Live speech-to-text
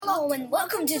Hello and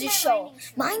welcome to the show.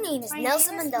 My name is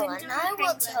Nelson Mandela and I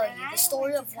will tell you the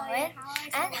story of when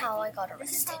and how I got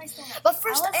arrested. But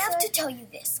first I have to tell you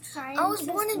this. I was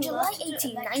born on July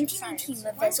 18, 1918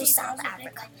 in Wessel, South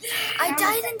Africa. I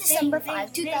died on December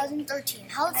 5, 2013,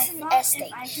 Hudson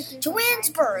Estate,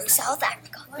 Johannesburg, South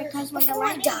Africa. Before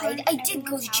I died, I did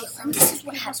go to jail and this is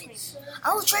what happened.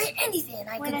 I will try anything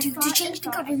I could do to change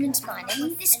the government's mind,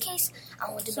 and in this case, I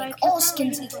want to make all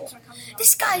skins equal.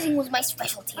 Disguising was my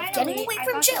specialty of getting away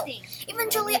from jail.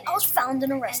 Eventually, I was found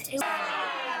and arrested.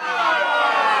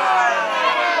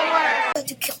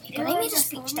 To kill me, but I made a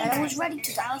speech that I was ready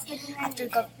to die.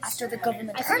 After the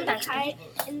government heard my speech,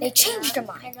 they changed their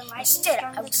mind. Instead,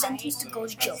 I was sentenced to go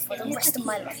to jail for the rest of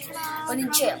my life. But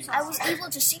in jail, I was able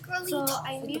to secretly talk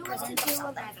with the president of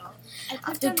South Africa.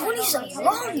 After 27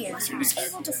 long years, he was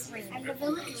able to free me.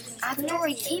 After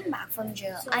I came back from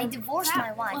jail, I divorced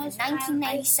my wife in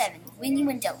 1997, Winnie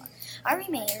Mandela. I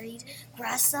remarried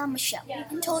Graça Michelle.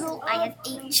 In total, I had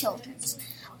 8 children.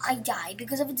 I died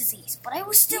because of a disease, but I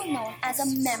was still known as a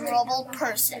memorable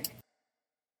person.